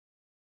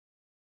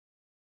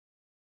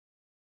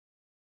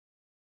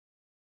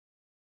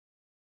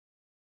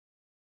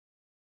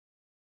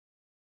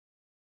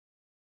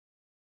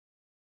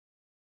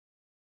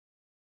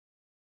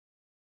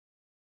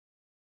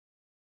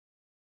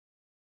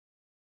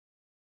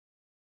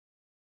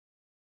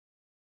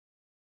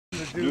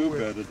this new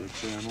bed of the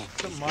channel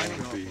is going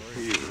to be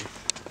here.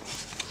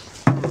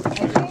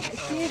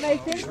 Steve, I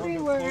think we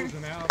were.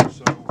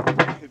 So we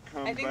could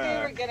come I think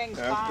back they were getting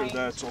after fined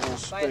that's all by the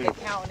stable.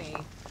 county.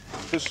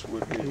 This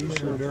would be the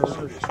surface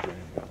of the stream.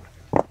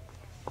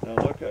 Now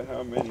look at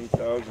how many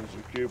thousands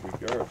of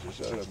cubic yards of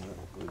sediment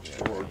was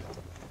stored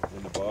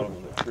in the bottom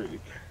of the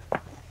creek.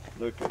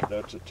 Look at,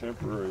 that's a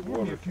temporary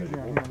water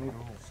table.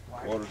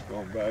 Water's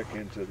going back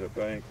into the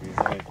bank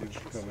behind you,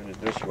 coming in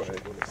this way.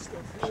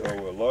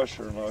 So a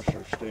lusher and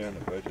lusher stand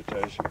of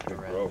vegetation can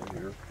grow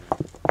here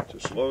to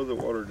slow the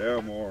water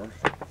down more,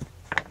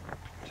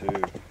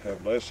 to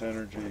have less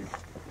energy,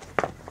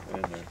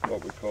 and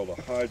what we call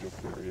the hydro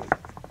period.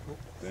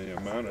 The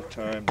amount of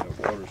time that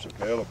water's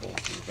available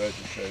for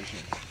vegetation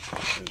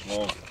is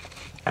longer.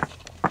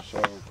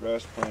 So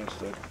grass plants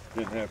that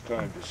didn't have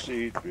time to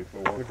seed before.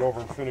 I'm going to go over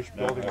and finish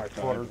building my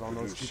quarters on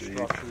those two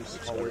structures.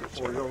 I'll wait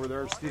for you over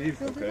there, Steve.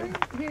 So did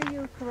I hear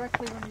you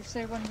correctly when you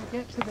say when you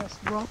get to this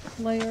rock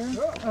layer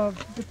of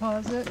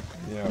deposit,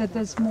 that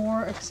there's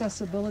more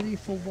accessibility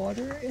for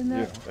water in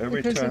that?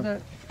 Yeah,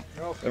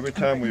 every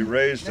time we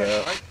raise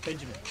that,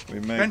 we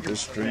make the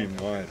stream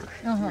wider.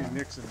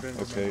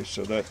 Okay,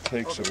 so that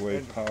takes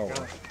away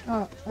power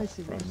I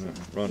see from the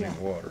running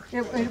water.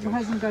 It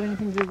hasn't got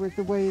anything to do with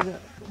the way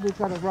that we've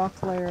got a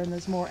rock layer and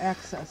there's more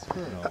access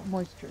for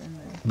moisture in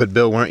there. But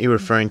Bill, weren't you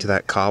referring to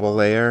that cobble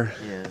layer?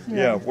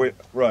 Yeah,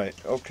 right.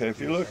 Okay,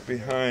 if you look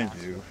behind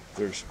you,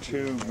 there's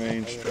two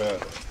main strata.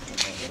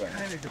 It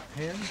kind of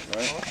depends.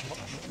 Right?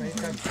 There's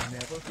a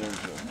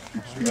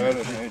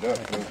strata made up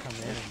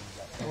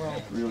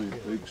of really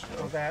big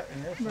stuff. That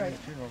and this one,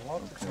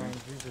 lots of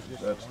times these are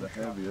just. That's the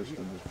heaviest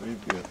and the stream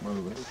gets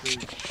moving.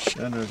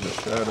 Then there's a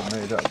strata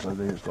made up of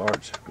these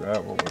large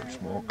gravel or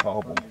small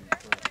cobble.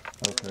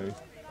 Okay.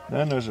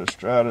 Then there's a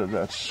strata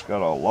that's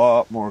got a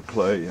lot more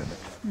clay in it.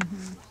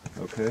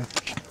 Okay.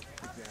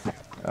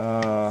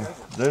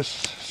 This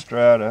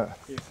strata,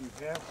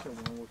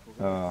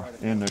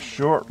 in the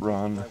short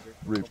run,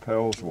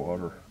 repels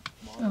water.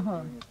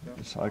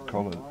 I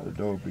call it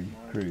Adobe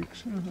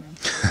Creeks,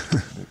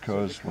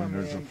 because when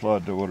there's a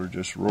flood, the water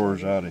just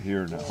roars out of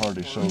here and it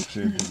hardly soaks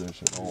into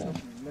this at all.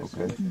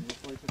 Okay,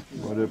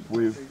 but if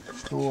we've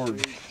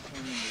stored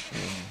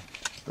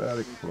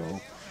static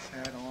flow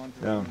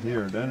down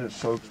here, then it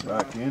soaks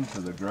back into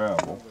the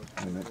gravel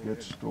and it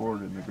gets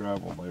stored in the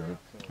gravel layer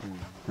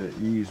to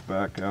ease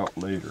back out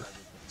later.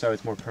 So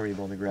it's more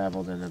permeable in the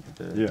gravel than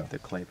the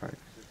clay part.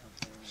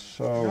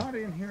 So,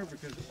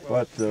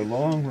 but the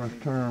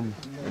long-term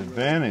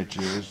advantage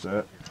is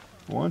that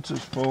once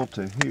it's full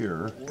to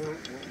here,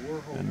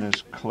 and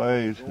this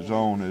clay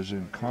zone is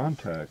in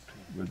contact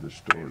with the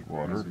stored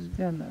water,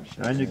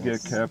 then you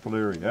get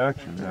capillary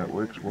action that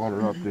wicks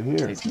water up to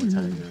here.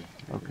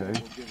 Okay,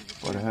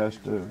 but it has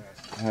to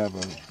have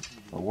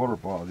a water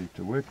body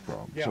to wick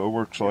from. So it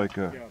works like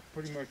a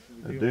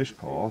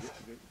dishcloth.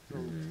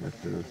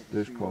 If the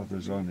dishcloth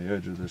is on the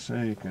edge of the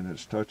sink and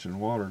it's touching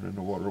water, then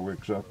the water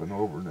wicks up and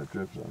over and it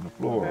drips on the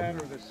floor.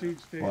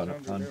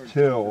 But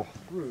until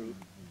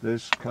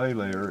this clay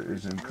layer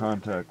is in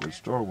contact with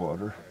store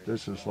water,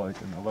 this is like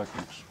an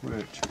electric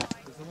switch.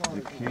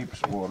 It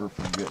keeps water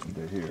from getting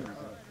to here.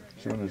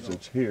 As soon as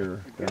it's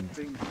here, then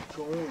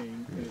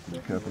the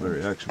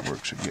capillary action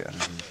works again.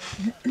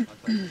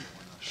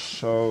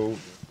 So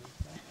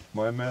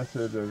my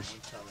method of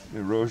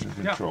erosion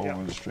control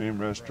and stream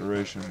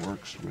restoration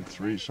works with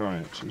three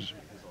sciences.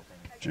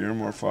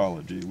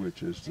 Geomorphology,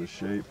 which is the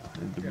shape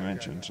and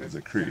dimensions of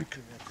the creek,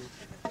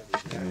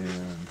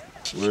 and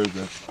where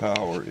the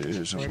power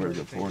is and where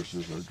the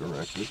forces are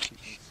directed.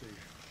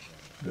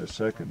 The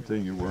second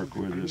thing you work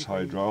with is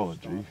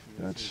hydrology.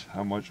 That's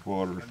how much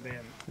water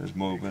is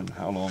moving,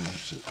 how long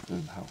is it,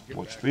 and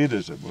what speed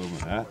is it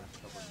moving at,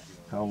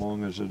 how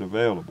long is it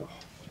available.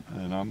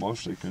 And I'm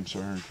mostly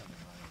concerned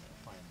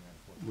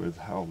with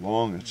how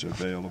long it's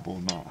available,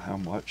 not how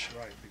much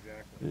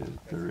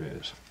there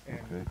is.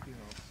 Okay.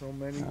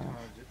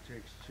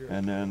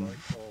 And then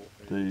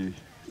the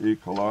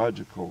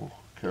ecological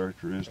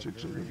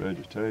characteristics of the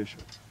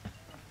vegetation.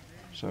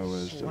 So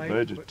as the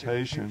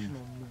vegetation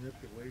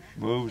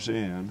moves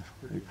in,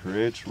 it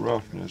creates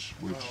roughness,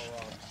 which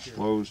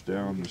slows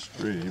down the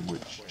stream,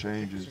 which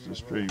changes the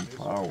stream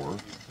power,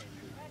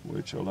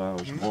 which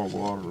allows more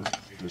water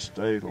to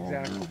stay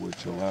longer,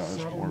 which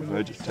allows more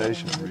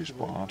vegetation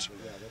response,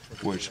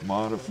 which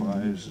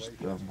modifies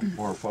the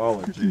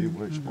morphology,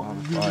 which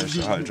modifies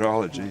the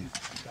hydrology.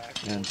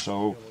 And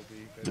so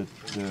the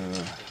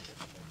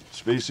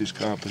species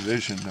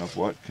composition of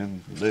what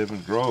can live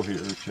and grow here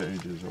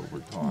changes over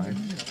time,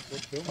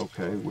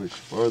 okay, which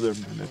further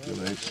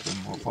manipulates the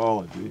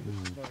morphology.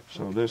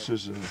 So this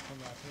is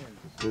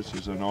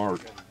an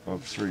art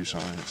of three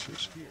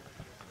sciences: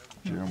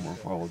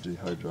 geomorphology,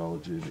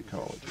 hydrology, and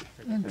ecology.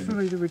 And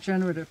truly the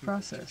regenerative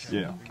process.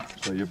 Yeah,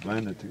 so you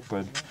blend it,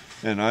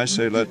 and I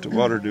say let the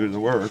water do the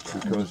work,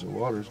 because the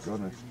water's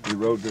going to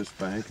erode this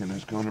bank and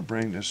it's going to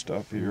bring this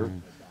stuff here,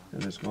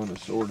 and it's going to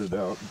sort it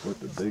out and put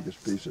the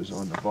biggest pieces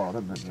on the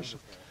bottom, and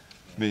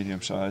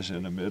medium size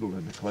in the middle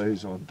and the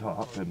clays on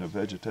top, and the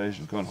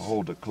vegetation is going to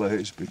hold the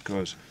clays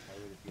because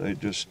they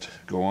just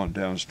go on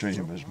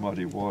downstream as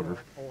muddy water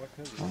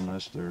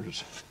unless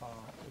there's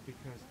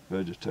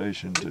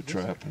vegetation to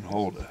trap and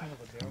hold it.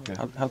 Okay.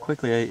 How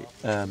quickly,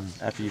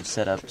 after you've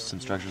set up some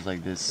structures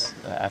like this,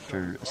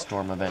 after a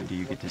storm event, do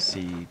you get to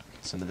see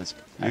some of this?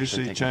 You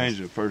see change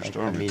the first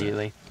storm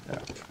immediately.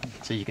 Event.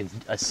 Yeah. So you can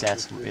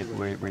assess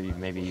where you've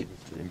maybe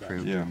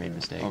improved or made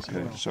mistakes.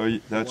 Okay, so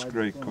that's a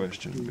great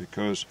question,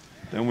 because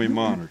then we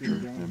monitor,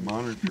 and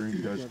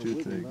monitoring does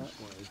two things.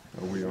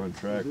 Are we on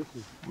track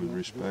with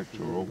respect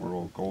to our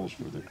overall goals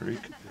for the creek?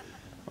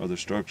 Are the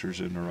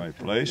structures in the right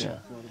place? Yeah.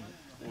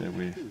 Did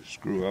we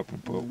screw up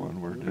and put one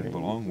where it didn't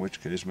belong, in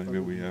which case maybe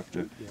we have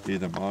to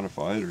either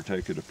modify it or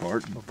take it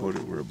apart and put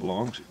it where it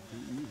belongs.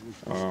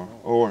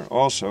 Or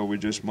also we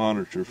just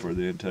monitor for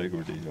the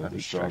integrity of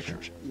the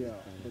structures.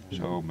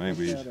 So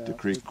maybe the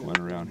creek went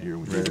around here,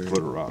 we need to put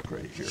a rock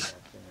right here.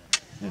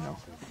 You know.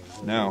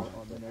 Now,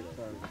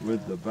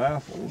 with the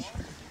baffles,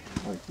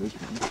 like this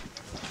one,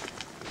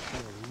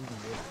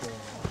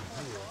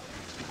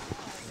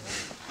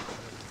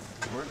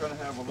 we're going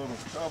to have a little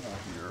trouble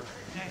here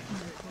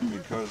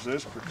because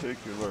this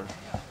particular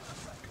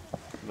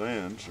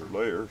lens or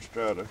layer,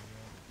 strata,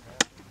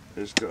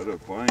 has got a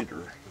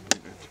binder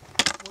in it.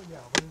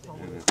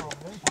 And it's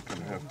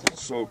going to have to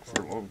soak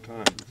for a long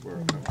time before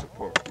it comes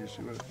apart. You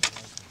see what?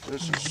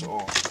 This is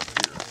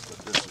soft here, but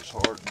this is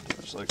hardened.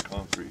 It's like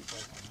concrete,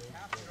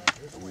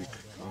 a weak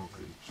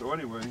concrete. So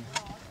anyway,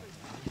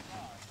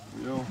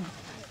 we'll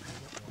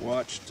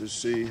watch to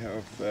see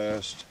how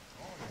fast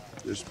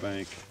this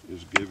bank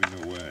is giving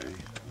away,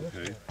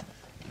 okay,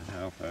 and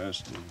how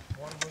fast the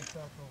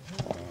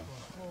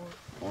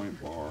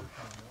point bar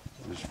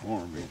is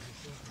forming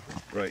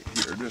right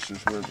here. This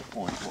is where the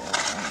point bar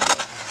is.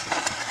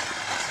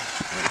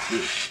 Like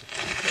this,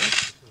 okay?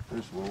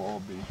 This will all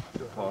be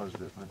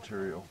deposited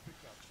material,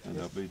 and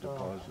there'll be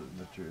deposited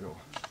material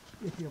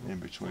in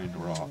between the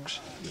rocks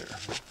there.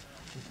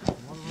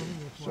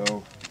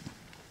 So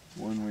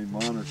when we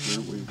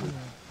monitor,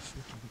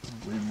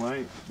 we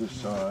might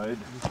decide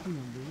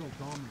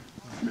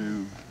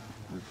to,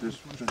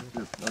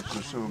 if let's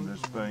assume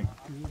this bank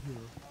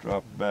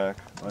dropped back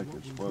like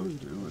it's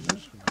supposed to, and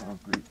this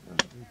concrete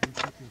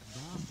doesn't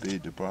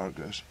impede the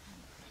progress,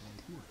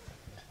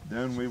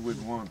 then we would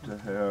want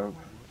to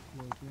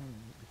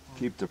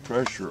keep the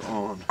pressure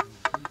on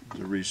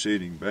the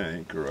receding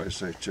bank, or I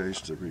say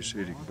chase the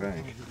receding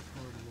bank.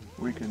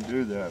 We can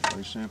do that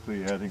by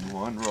simply adding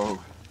one row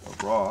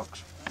of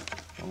rocks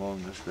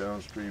along this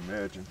downstream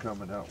edge and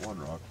coming out one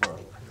rock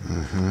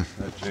farther.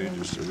 That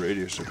changes the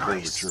radius of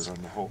curvature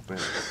on the whole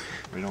bank.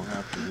 We don't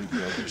have to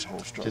rebuild this whole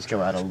structure. Just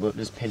go out a little,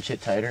 just pinch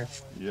it tighter?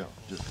 Yeah,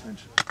 just pinch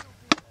it.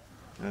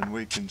 And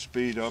we can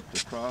speed up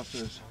the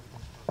process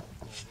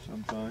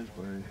sometimes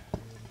by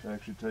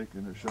actually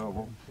taking a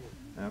shovel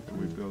after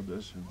we build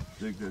this and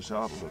dig this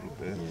out a little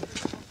bit,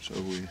 so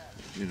we,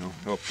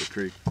 help the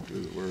creek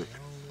do the work.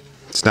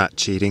 It's not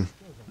cheating.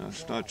 No,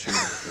 it's not cheating.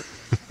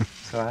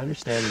 So I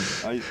understand.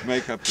 I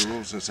make up the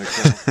rules as I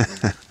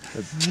can.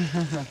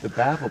 The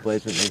baffle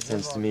placement makes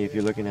sense to me if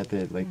you're looking at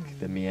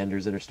the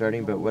meanders that are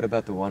starting. But what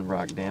about the one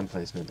rock dam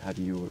placement? How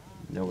do you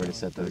know where to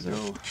set those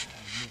up?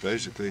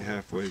 Basically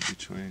halfway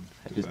between.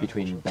 Just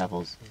between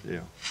baffles.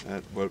 Yeah.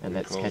 And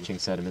that's catching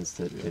sediments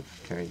that it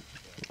carries.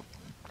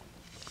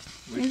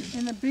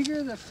 And the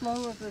bigger the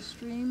flow of the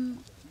stream,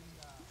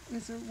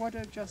 what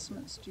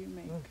adjustments do you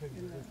make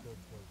in that?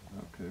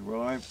 Okay,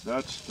 well,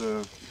 that's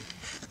the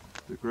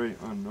great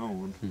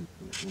unknown in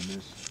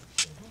this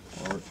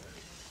part,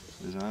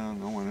 is I don't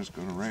know when it's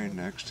going to rain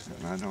next,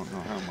 and I don't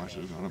know how much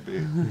it's going to be.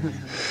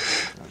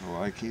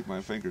 So I keep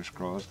my fingers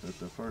crossed that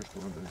the first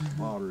one is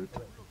moderate,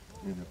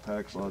 and it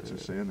packs lots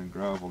of sand and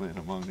gravel in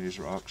among these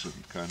rocks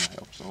and kind of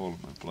helps to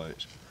hold them in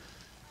place.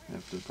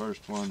 If the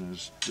first one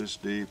is this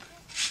deep,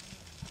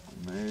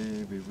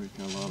 maybe we've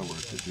got a lot of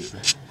work to do,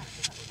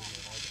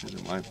 because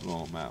it might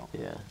blow them out.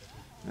 Yeah.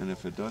 And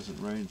if it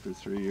doesn't rain for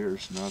 3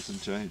 years, nothing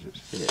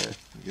changes. Yeah.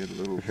 You get a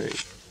little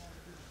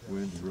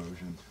wind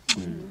erosion,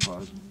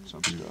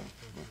 some stuff.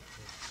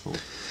 Cool.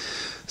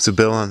 So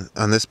Bill,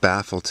 on this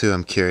baffle too,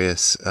 I'm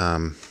curious,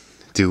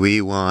 do we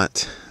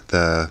want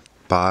the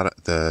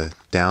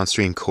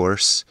downstream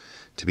course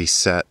to be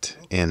set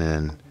in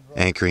an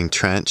anchoring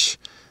trench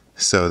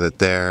so that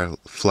they're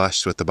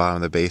flushed with the bottom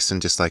of the basin,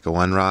 just like a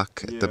one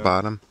rock at the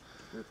bottom?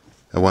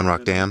 A one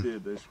rock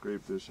dam? They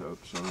scraped this out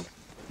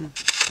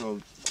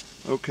some.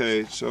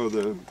 Okay, so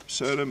the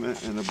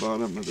sediment in the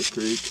bottom of the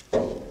creek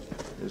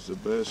is the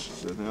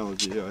best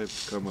analogy I've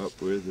come up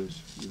with, is,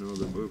 the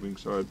moving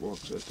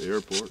sidewalks at the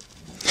airport.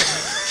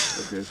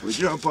 Okay, so we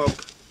jump up,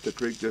 the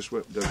creek just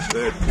went, the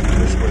bed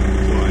just went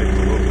wide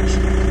below us.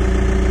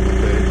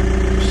 Okay,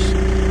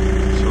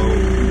 so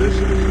this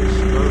is a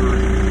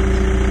stuttering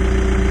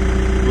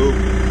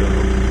movement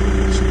when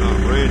it's not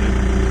raining,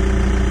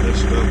 this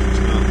stuff is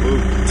not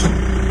moving. So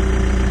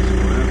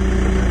after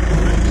the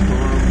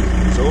rainstorm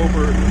is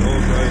over, it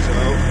all dries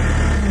out,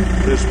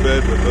 this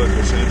bed would look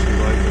essentially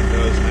like it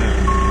does now,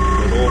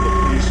 with all the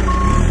pieces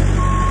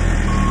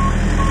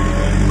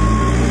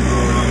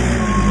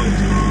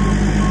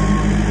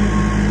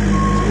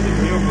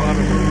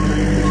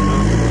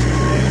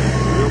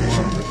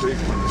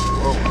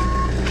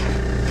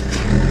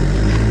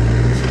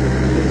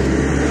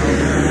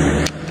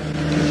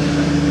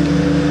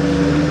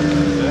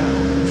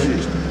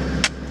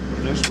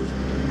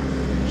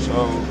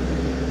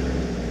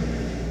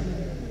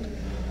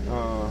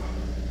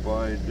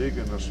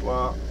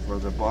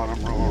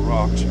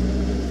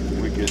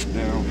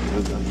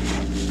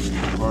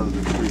part of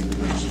the creek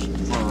that's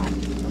firm.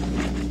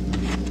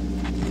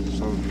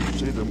 So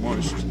see the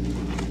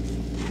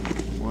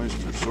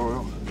moisture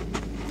soil.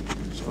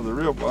 So the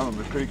real bottom of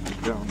the creek is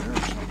down there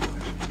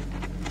someplace.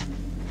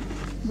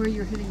 Where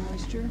you're hitting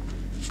moisture?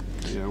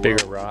 Yeah,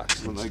 Bigger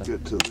rocks. When I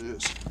get to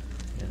this.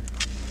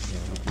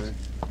 Okay.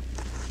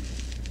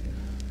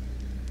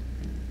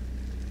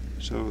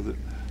 So that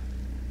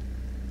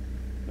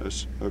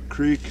a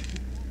creek,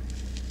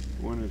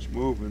 when it's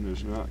moving,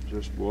 is not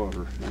just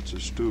water, it's a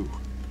stew.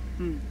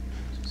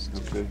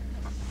 Okay?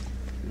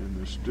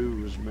 And the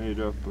stew is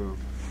made up of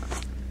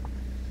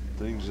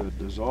things that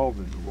dissolve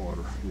into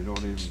water. You don't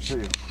even see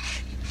them.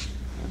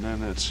 And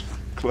then it's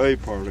clay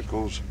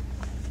particles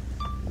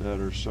that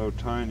are so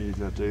tiny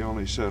that they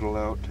only settle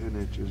out 10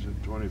 inches in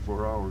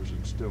 24 hours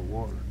in still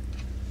water.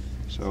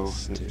 So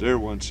if they're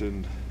once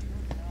in,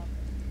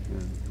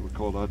 we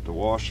call that the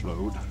wash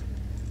load,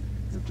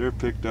 if they're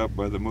picked up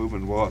by the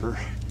moving water,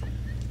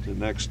 the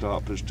next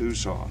stop is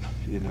Tucson,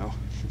 you know,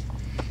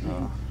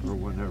 or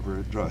whenever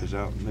it dries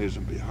out and leaves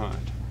them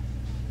behind.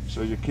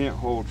 So you can't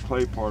hold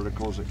clay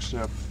particles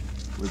except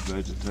with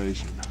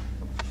vegetation.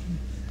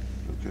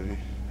 Okay,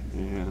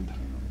 and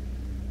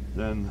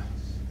then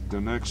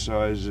the next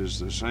size is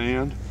the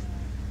sand,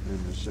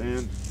 and the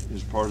sand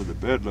is part of the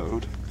bed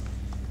load,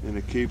 and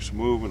it keeps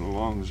moving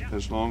along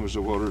as long as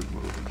the water is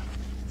moving.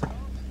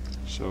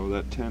 So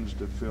that tends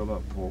to fill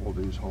up all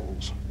these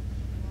holes.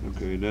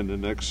 Okay, then the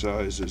next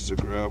size is the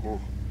gravel,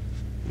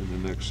 and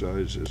the next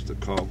size is the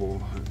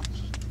cobble, and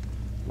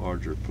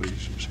larger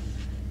pieces.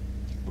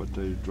 But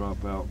they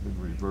drop out in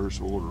reverse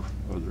order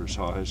of their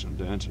size and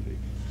density.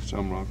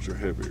 Some rocks are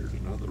heavier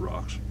than other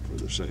rocks for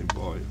the same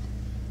volume.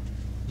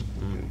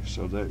 Okay,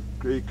 so that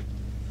creek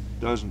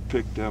doesn't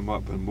pick them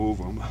up and move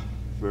them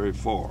very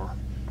far.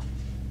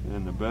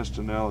 And the best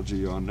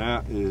analogy on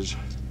that is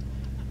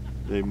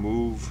they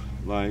move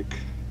like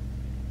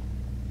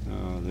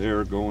the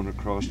air going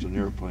across an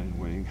airplane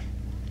wing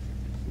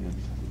and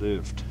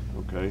lift,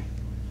 okay?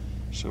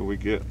 So we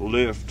get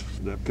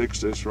lift that picks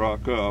this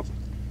rock up,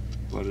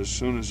 but as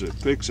soon as it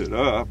picks it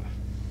up,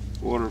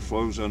 water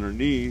flows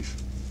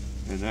underneath,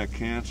 and that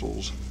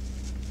cancels.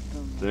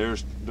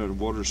 There's the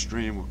water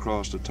stream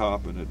across the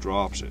top and it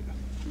drops it.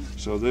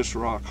 So this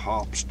rock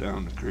hops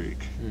down the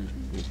creek,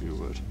 if you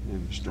would,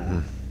 in the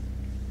storm.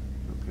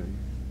 Okay,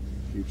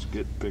 keeps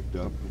getting picked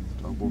up and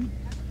tumbled.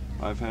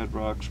 I've had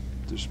rocks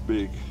this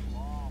big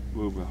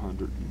move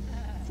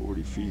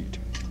 140 feet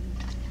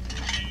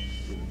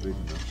in a big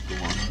enough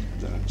storm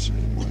that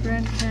same way.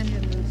 Grand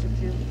Canyon moves a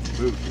few.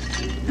 Moved.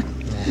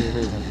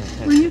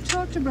 When you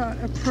talked about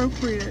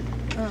appropriate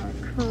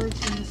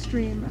curves in the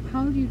stream,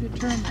 how do you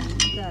determine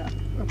that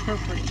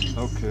appropriate?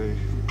 Okay.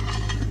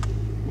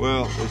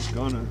 Well, it's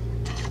gonna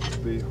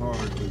be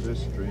hard for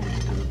this stream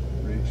to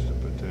reach the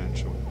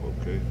potential,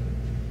 okay?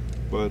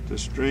 But the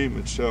stream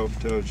itself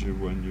tells you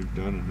when you've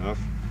done enough.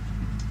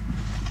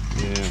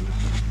 And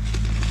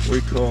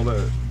we call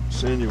that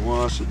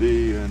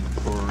sinuosity, and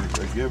for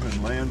a given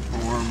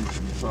landform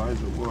and size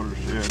of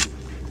watershed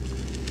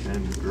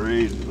and the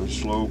grade of the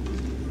slope,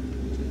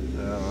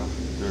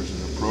 there's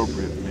an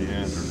appropriate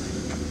meander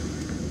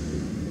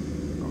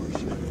or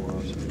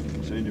sinuosity.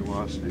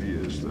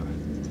 Sinuosity is the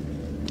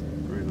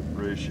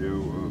ratio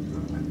of the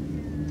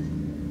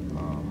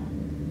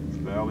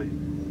valley,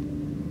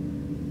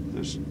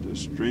 the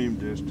stream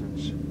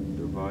distance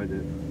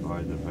divided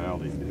by the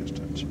valley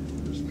distance,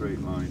 the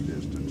straight line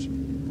distance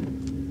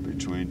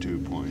between 2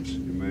 points.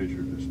 You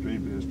measure the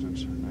stream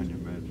distance and you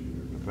measure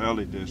the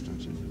valley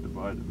distance, and you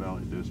divide the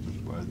valley distance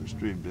by the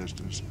stream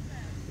distance,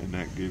 and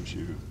that gives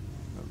you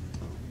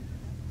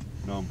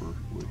a number,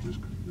 which is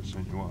the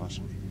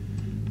sinuosity.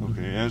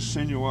 Okay, as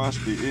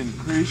sinuosity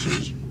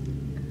increases,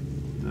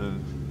 the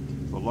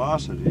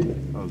velocity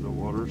of the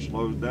water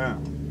slows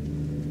down.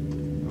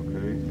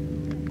 Okay,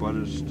 but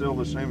it's still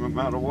the same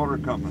amount of water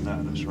coming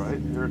at us, right?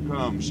 Here it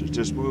comes, it's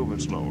just moving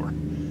slower.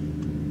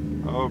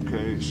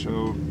 Okay,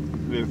 so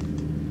if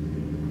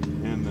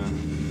in the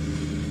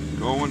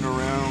going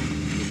around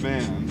the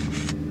bend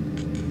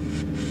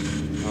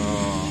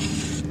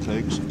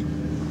takes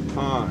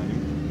time,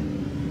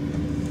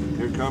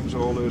 here comes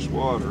all this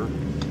water.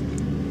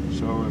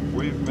 So if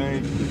we've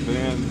made the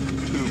bend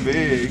too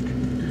big,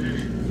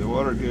 the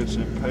water gets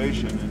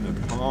impatient in the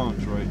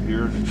ponds right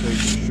here and it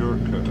takes a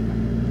shortcut.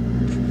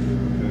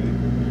 Okay.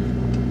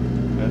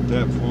 At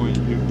that point,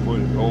 you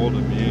put all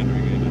the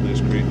meandering into this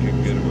creek, you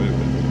can get away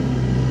with it.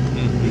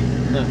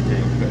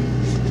 Okay.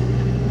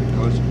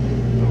 Because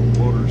the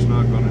water's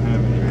not going to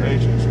have any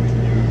patience with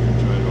you if you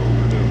try to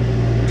overdo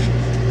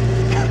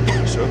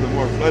it. So the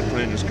more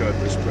floodplain it's got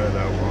to spread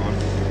out on,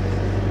 the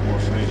more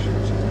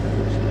patience.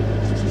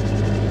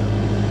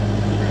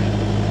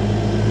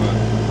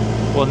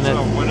 But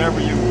so whenever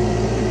you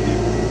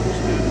keep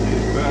extending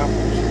these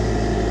baffles,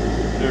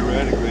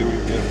 theoretically we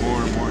get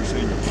more and more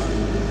senior line.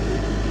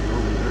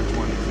 Over there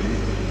 20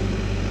 feet,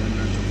 and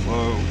there's a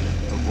flow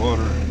of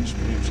water and the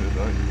stream said,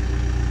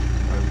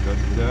 I've got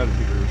to get out of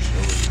here, so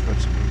it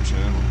cuts a new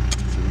channel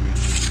 2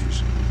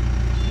 inches.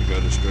 You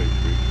got a straight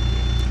creek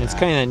again. It's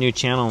kind of that new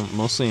channel,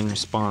 mostly in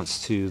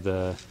response to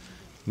the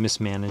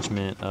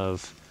mismanagement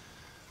of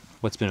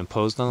what's been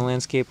imposed on the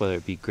landscape, whether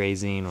it be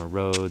grazing or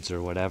roads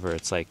or whatever.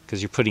 It's like,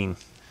 because you're putting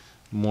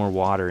more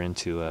water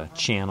into a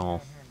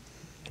channel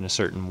in a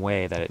certain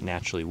way that it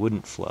naturally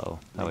wouldn't flow.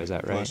 Oh, is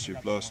that right? Plus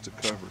you've lost the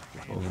cover.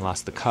 And you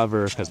lost the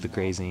cover because of the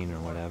grazing or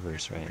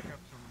whatever's right.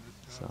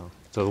 So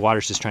the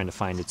water's just trying to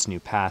find its new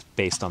path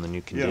based on the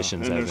new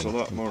conditions that have been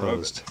imposed. More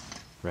of it.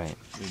 Right.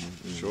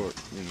 In short,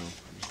 you know,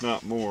 it's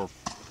not more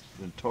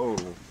in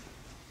total.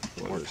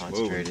 More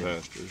concentrated. More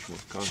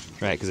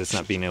concentrated. Right, because it's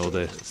not being able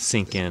to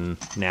sink in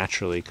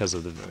naturally because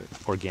of the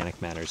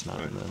organic matter's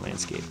not in the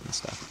landscape and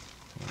stuff.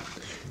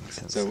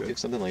 So if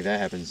something like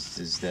that happens,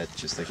 is that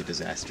just like a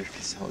disaster?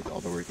 Because all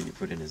the work that you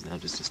put in is now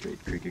just a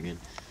straight creek again.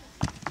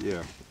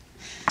 Yeah.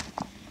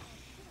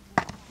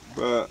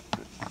 But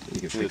you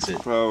can fix it.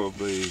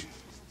 Probably,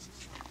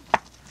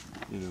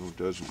 you know,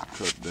 doesn't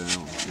cut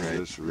down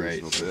this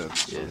original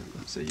depth. Yeah,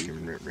 so you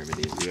can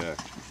remedy it. Yeah.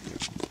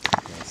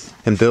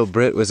 And Bill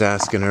Britt was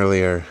asking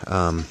earlier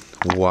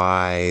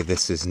why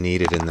this is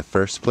needed in the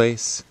first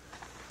place.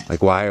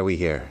 Like, why are we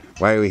here?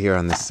 Why are we here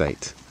on this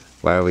site?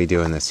 Why are we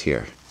doing this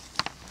here?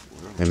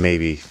 Well, and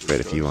maybe,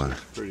 Britt, if you want to.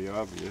 It's pretty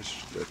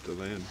obvious that the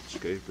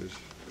landscape is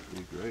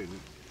degraded.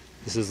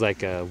 This is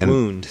like a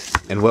wound.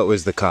 And what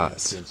was the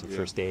cause?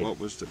 First aid. What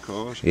was the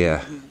cause?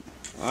 Yeah.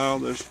 Well,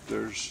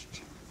 there's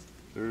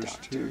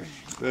two,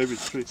 maybe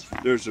three.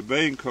 There's a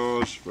main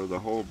cause for the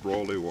whole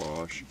Brawley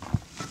Wash.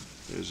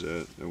 Is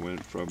that it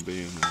went from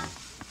being a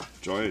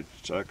giant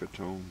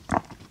Saccatone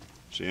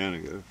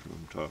cianaga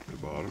from top to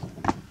bottom,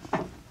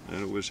 and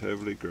it was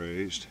heavily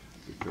grazed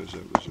because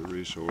it was a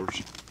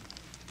resource.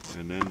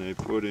 And then they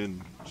put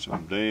in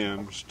some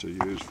dams to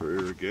use for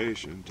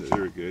irrigation to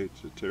irrigate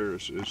the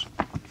terraces.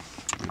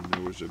 And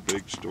there was a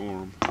big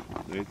storm.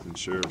 Nathan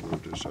Sheriff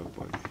wrote this up,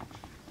 like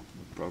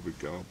probably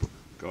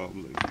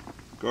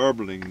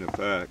garbling the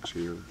facts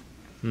here.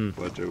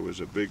 But there was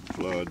a big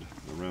flood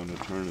around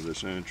the turn of the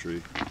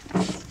century,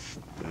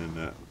 and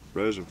that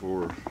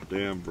reservoir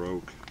dam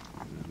broke,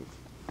 and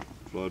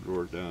the flood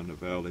roared down the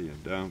valley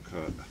and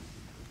downcut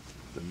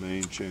the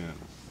main channel.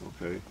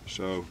 Okay,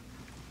 so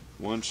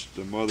once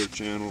the mother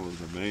channel or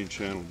the main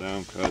channel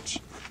downcuts,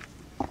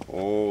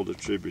 all the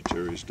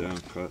tributaries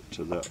downcut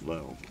to that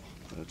level.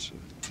 That's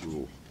a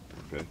rule.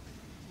 Okay,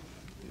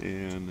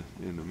 and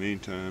in the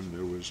meantime,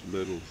 there was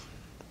little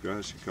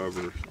grassy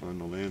cover on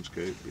the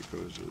landscape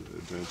because of the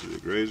intensity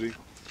of grazing.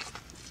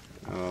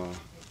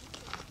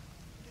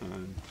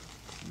 And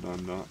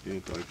I'm not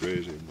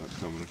anti-grazing, I'm not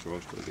coming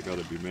across, but they got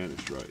to be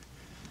managed right.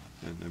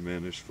 And they're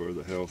managed for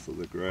the health of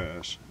the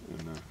grass.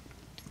 And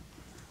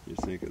you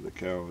think of the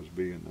cow as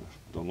being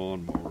the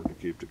lawnmower to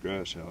keep the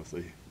grass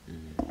healthy,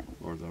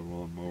 or the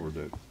lawnmower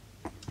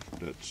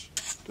that's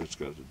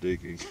got the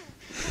digging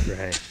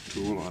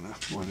tool on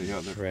it, one or the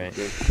other. Right.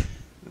 Okay?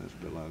 That's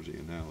a lousy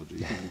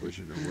analogy. I wish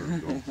I knew where I'm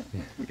going.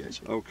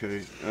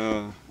 Okay,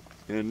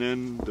 and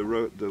then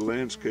the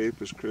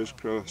landscape is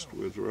crisscrossed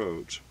with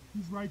roads.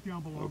 He's right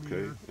down below me Okay,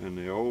 here. and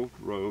the old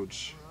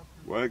roads,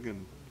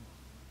 wagon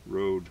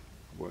road,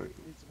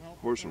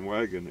 horse and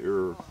wagon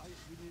era,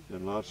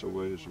 in lots of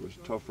ways was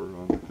tougher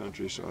on the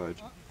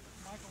countryside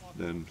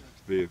than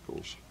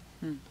vehicles,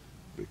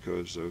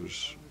 because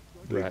those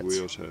big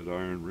wheels had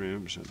iron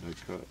rims and they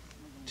cut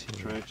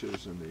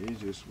trenches, and the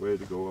easiest way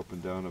to go up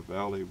and down a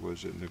valley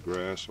was in the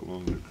grass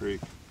along the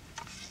creek,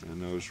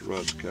 and those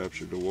ruts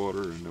captured the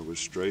water, and it was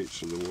straight,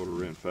 so the water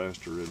ran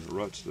faster in the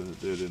ruts than it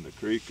did in the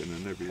creek, and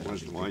then every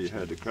once in a while you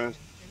had to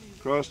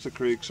cross the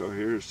creek. So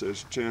here's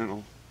this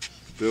channel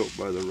built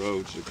by the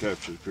roads that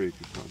capture the creek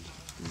and come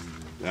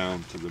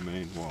down to the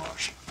main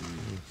wash.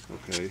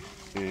 Okay,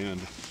 and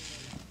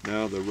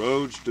now the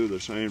roads do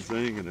the same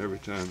thing, and every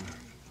time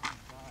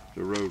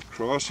the road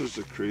crosses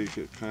the creek,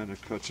 it kind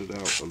of cuts it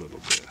out a little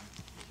bit.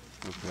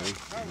 Okay,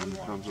 and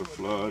then comes a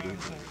flood, and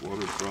the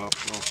water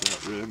drops off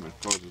that rim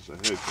and causes a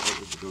head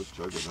cover to go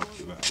chugging up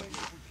the valley.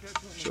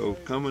 So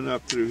coming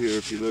up through here,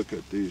 if you look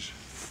at these,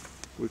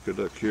 we could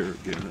look here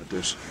again at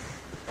this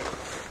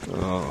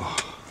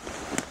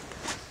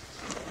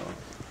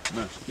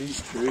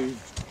mesquite tree.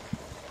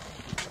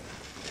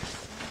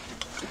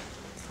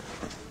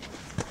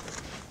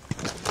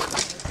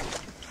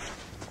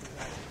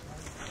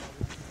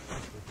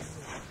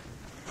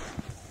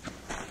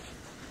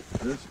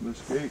 This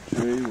mesquite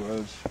tree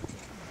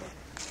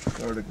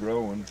started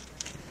growing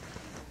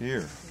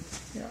here.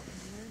 Yeah.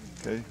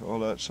 Okay, all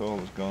that soil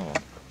is gone.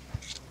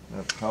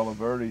 That Palo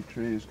Verde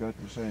tree has got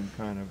the same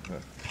kind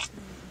of.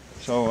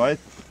 So I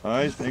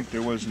think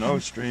there was no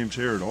streams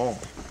here at all.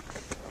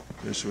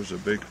 This was a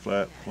big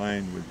flat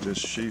plain with just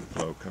sheep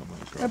flow coming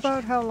across.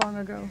 About how long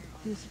ago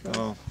do you suppose?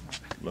 Oh,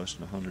 less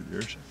than 100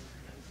 years.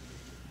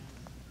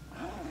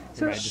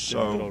 Right, just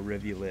little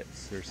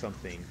rivulets or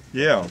something.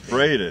 Yeah,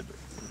 braided.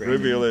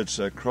 Rivulets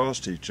that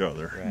crossed each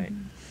other. Right.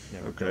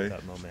 Never built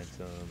up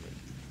momentum.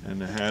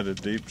 And they had a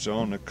deep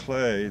zone of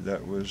clay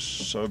that was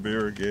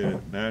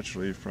sub-irrigated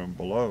naturally from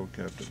below,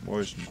 kept it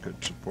moist and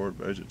could support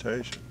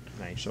vegetation.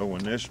 Nice. So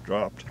when this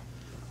dropped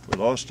we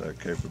lost that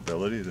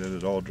capability. Then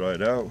it all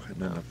dried out, and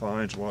then the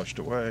fines washed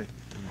away,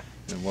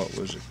 and what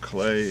was a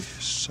clay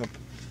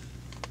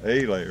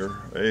A layer,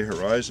 A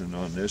horizon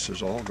on this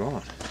is all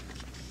gone.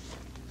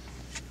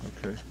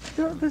 Okay.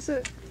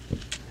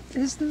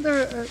 Isn't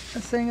there a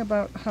thing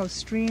about how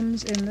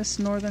streams in this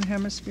northern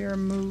hemisphere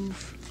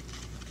move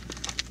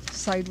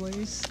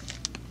sideways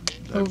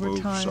They over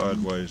move time?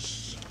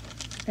 sideways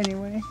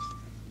Anyway.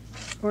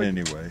 Or,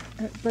 anyway.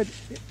 But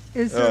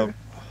is there?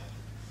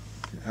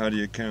 How do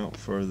you account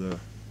for the?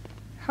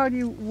 How do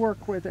you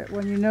work with it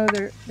when you know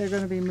they're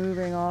going to be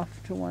moving off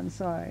to one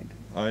side?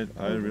 I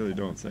really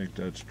don't think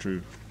that's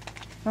true.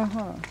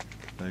 Uh-huh.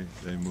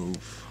 They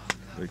move.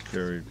 They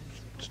carry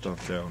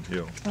stuff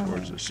downhill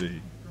towards the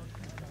sea.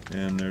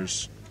 And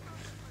there's,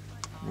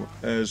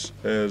 as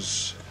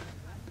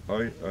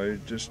I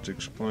just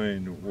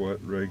explained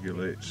what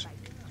regulates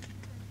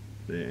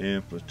the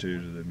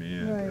amplitude of the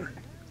meander.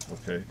 Right.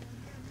 Okay,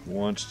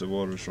 once the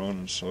water's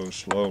running so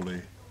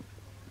slowly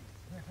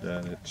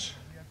that it's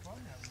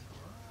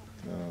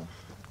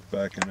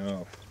backing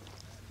up,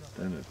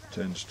 then it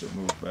tends to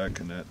move back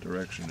in that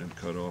direction and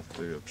cut off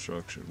the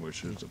obstruction,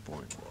 which is the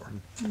point bar.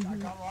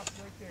 Mm-hmm.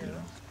 You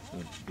know,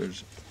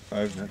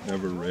 I've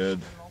never read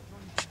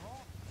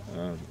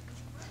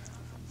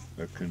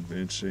a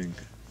convincing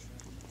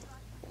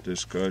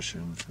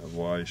discussion of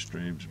why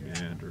streams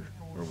meander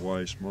or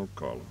why smoke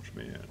columns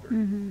meander.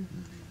 Mm-hmm.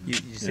 You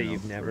say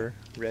you've never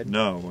read?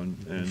 No, and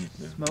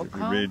if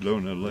you read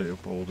Luna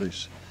Leopold, he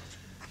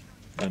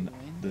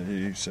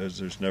says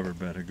there's never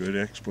been a good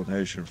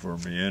explanation for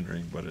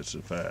meandering, but it's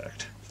a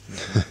fact.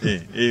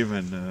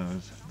 Even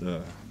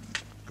the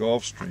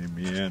Gulf Stream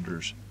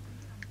meanders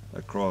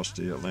across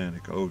the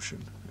Atlantic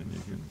Ocean, and you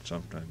can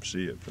sometimes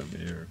see it from the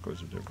air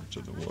because of the difference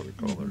in the water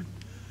color.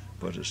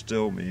 But it's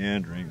still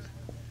meandering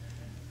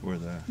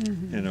with a,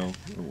 you know,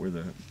 with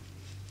a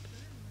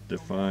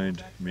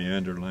defined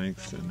meander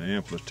length and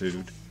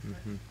amplitude,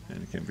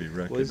 and it can be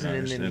recognized.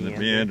 And the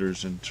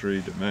meanders in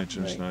 3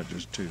 dimensions, not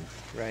just 2.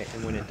 Right,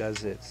 and when it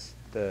does it's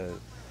the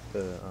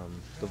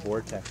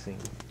vortexing,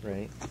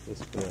 right? Is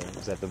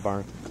that the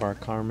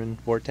Varkarman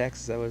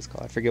vortex? Is that what it's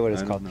called? I forget what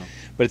it's called.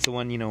 But it's the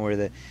one, you know, where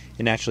it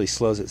naturally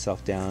slows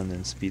itself down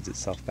and speeds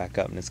itself back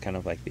up, and it's kind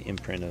of like the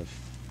imprint of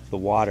the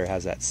water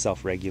has that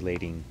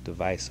self-regulating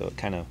device, so it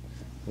kind of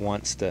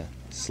wants to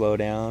slow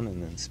down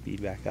and then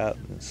speed back up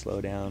and then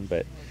slow down.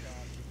 But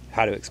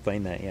how to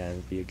explain that? Yeah,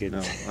 it'd be a good.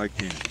 No, I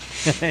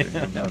can't.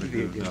 I'm not a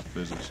good enough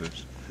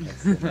physicist.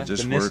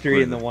 The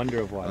mystery and the wonder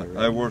of water.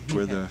 Right? I worked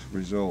with a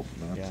result,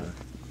 not yeah.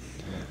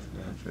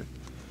 Okay.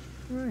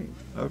 Right.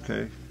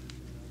 Okay.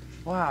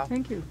 Wow.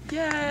 Thank you.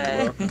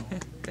 Yay!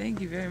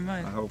 Thank you very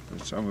much. I hope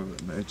that some of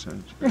it made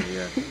sense.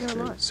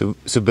 Yeah, So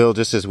Bill,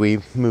 just as we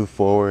move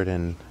forward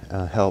and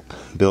help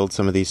build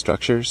some of these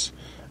structures,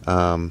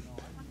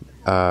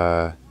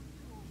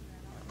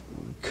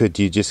 could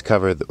you just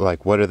cover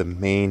like what are the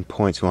main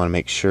points we want to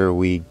make sure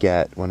we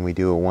get when we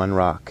do a one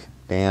rock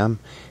dam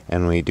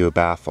and we do a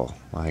baffle,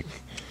 like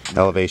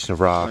elevation of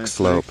rock,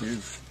 slope?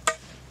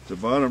 The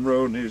bottom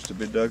row needs to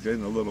be dug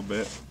in a little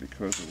bit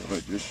because of what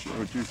I just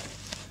showed you,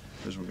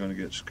 because we're going to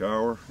get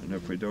scour, and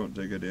if we don't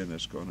dig it in,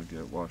 it's going to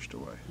get washed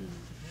away.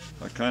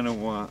 I kind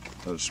of want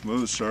a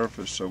smooth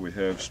surface so we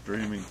have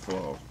streaming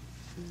flow,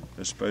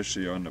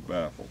 especially on the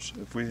baffles.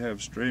 If we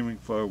have streaming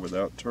flow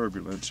without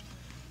turbulence,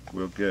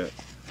 we'll get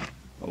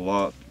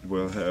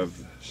we'll have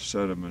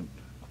sediment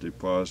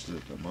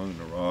deposited among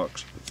the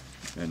rocks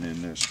and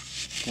in this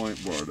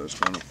point bar that's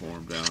going to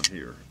form down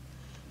here.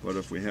 But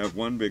if we have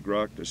one big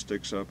rock that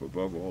sticks up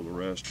above all the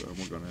rest,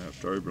 we're going to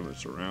have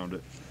turbulence around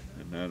it,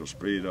 and that'll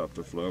speed up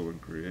the flow and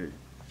create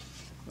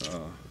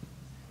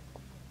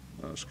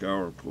a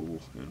scour pool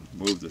and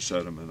move the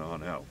sediment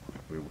on out.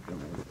 It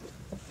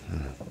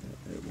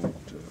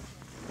won't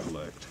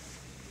collect.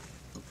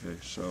 Okay,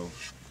 so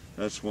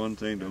that's one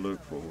thing to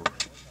look for.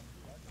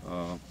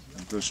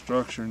 The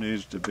structure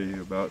needs to be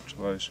about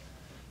twice,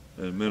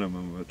 at a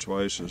minimum, but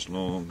twice as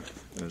long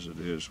as it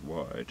is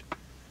wide.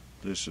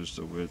 This is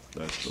the width,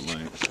 that's the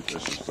length,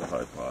 this is the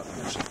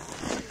hypotenuse.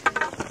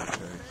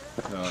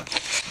 Okay.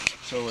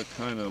 So it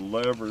kind of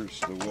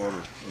levers the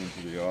water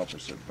into the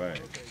opposite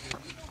bank.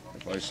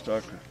 If I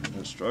stuck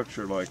a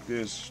structure like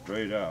this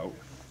straight out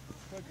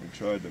and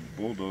tried to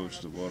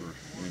bulldoze the water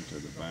into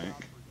the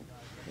bank,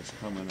 it's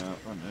coming out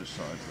on this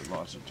side with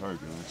lots of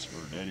turbulence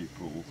or an eddy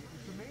pool.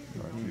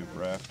 Or if you've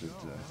rafted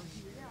to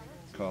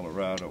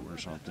Colorado or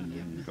something,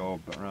 and you go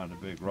around a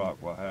big rock,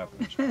 what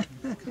happens? You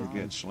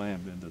get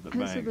slammed into the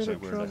bank. That's a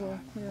bit of trouble.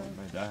 Yeah.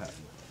 Made that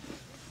happen.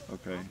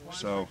 Okay,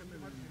 so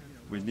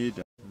we need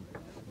to.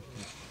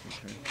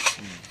 Okay.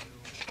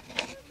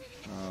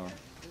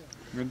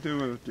 We're going to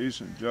do a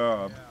decent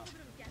job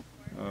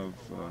of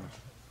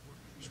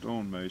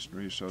stone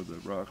masonry so the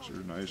rocks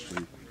are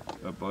nicely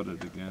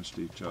abutted against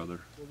each other,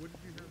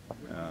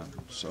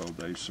 so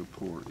they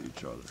support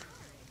each other.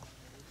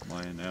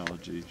 My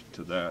analogy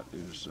to that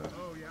is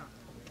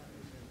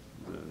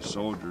the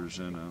soldiers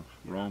in a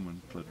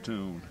Roman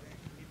platoon.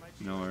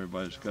 You know,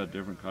 everybody's got a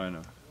different kind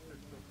of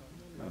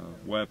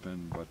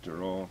weapon, but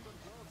they're all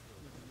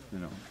you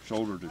know,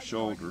 shoulder to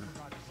shoulder,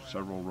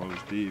 several rows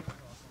deep,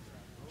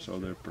 so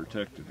they're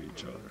protected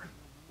each other.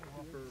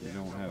 You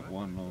don't have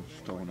one little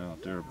stone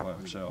out there by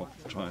himself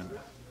trying to,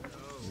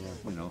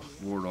 you know,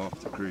 ward off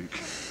the creek.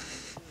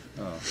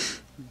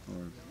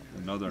 Or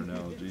another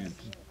analogy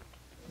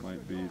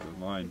might be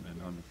the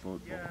linemen on the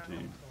football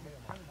team.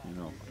 You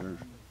know, they're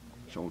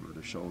shoulder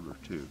to shoulder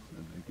too,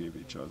 and they give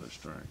each other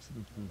strength.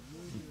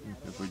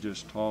 If we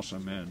just toss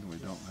them in, we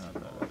don't have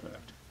that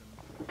effect.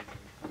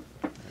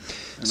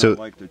 And So, I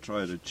like to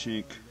try to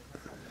chink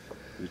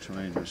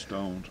between the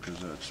stones because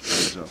that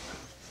speeds up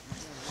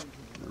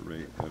the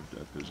rate of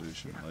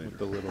deposition later.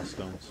 The little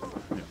stones.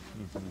 Yeah.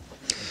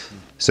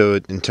 so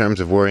in terms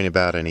of worrying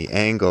about any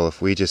angle,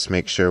 if we just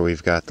make sure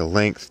we've got the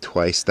length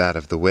twice that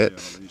of the Yeah,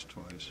 width, at least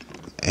twice.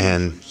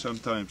 and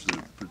Sometimes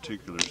the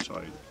particular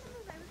site,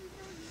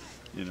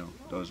 you know,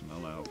 doesn't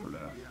allow for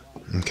that.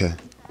 okay.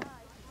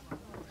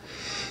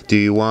 Do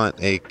you want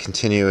a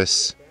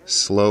continuous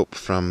slope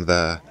from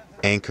the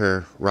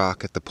anchor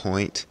rock at the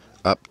point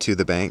up to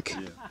the bank?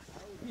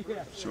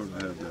 Yeah. Sort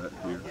of have that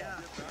here.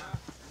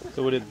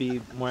 So would it be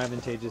more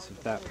advantageous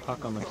if that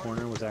rock on the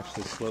corner was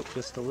actually sloped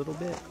just a little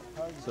bit?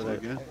 So that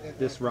Again?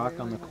 this rock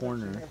on the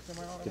corner,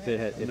 if it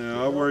had,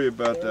 No, I worry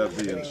about that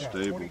being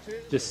stable.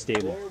 just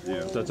stable.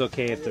 Yeah. So it's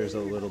okay if there's a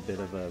little bit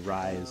of a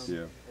rise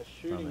Yeah.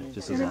 from it,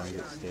 just as long as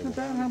it's stable.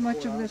 About how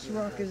much of this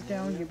rock is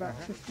down? You about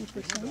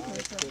 50%? Or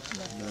is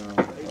that No,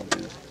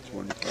 probably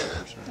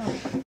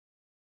 25%.